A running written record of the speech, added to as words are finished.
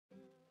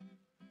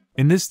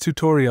In this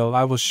tutorial,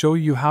 I will show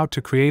you how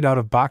to create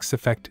out-of-box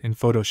effect in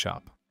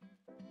Photoshop.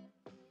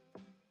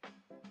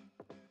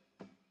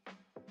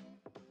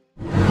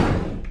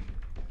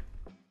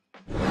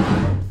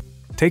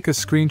 Take a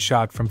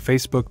screenshot from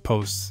Facebook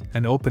posts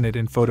and open it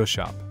in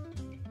Photoshop.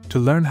 To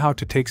learn how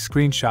to take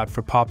screenshot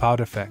for pop-out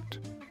effect,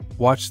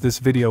 watch this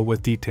video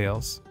with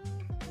details.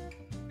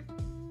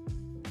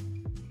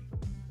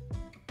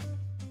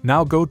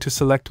 Now go to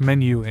Select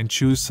menu and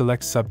choose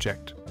Select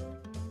Subject.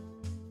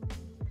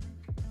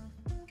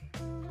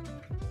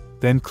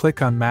 Then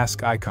click on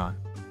Mask icon.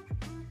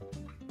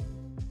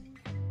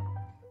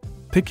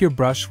 Pick your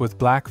brush with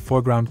black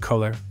foreground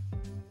color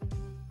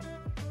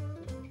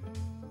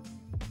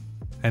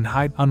and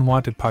hide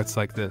unwanted parts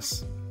like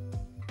this.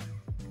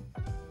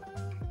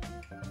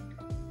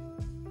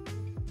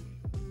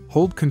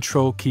 Hold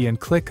Ctrl key and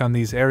click on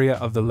these area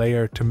of the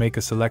layer to make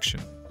a selection.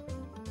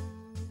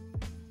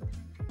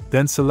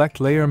 Then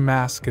select Layer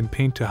Mask and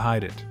Paint to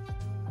hide it.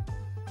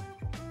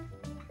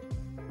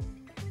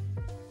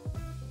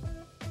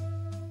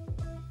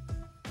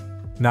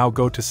 Now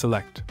go to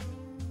Select,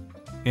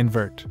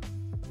 Invert,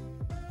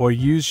 or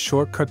use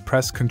shortcut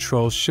press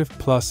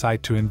Ctrl-Shift+I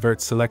to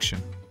invert selection.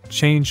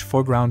 Change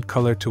foreground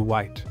color to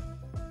white,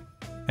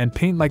 and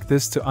paint like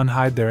this to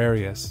unhide their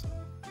areas.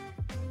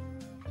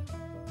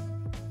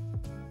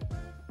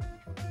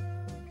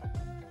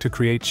 To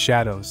create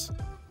shadows,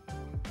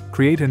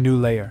 create a new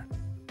layer.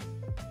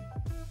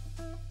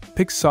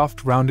 Pick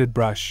soft rounded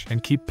brush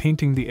and keep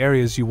painting the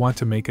areas you want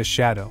to make a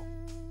shadow.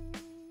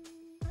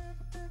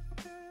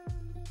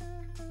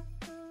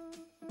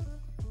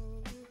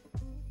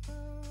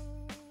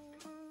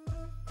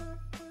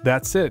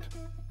 That's it.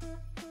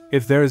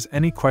 If there is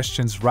any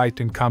questions,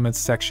 write in comments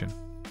section.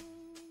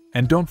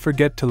 And don't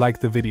forget to like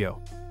the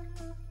video.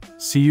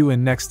 See you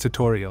in next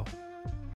tutorial.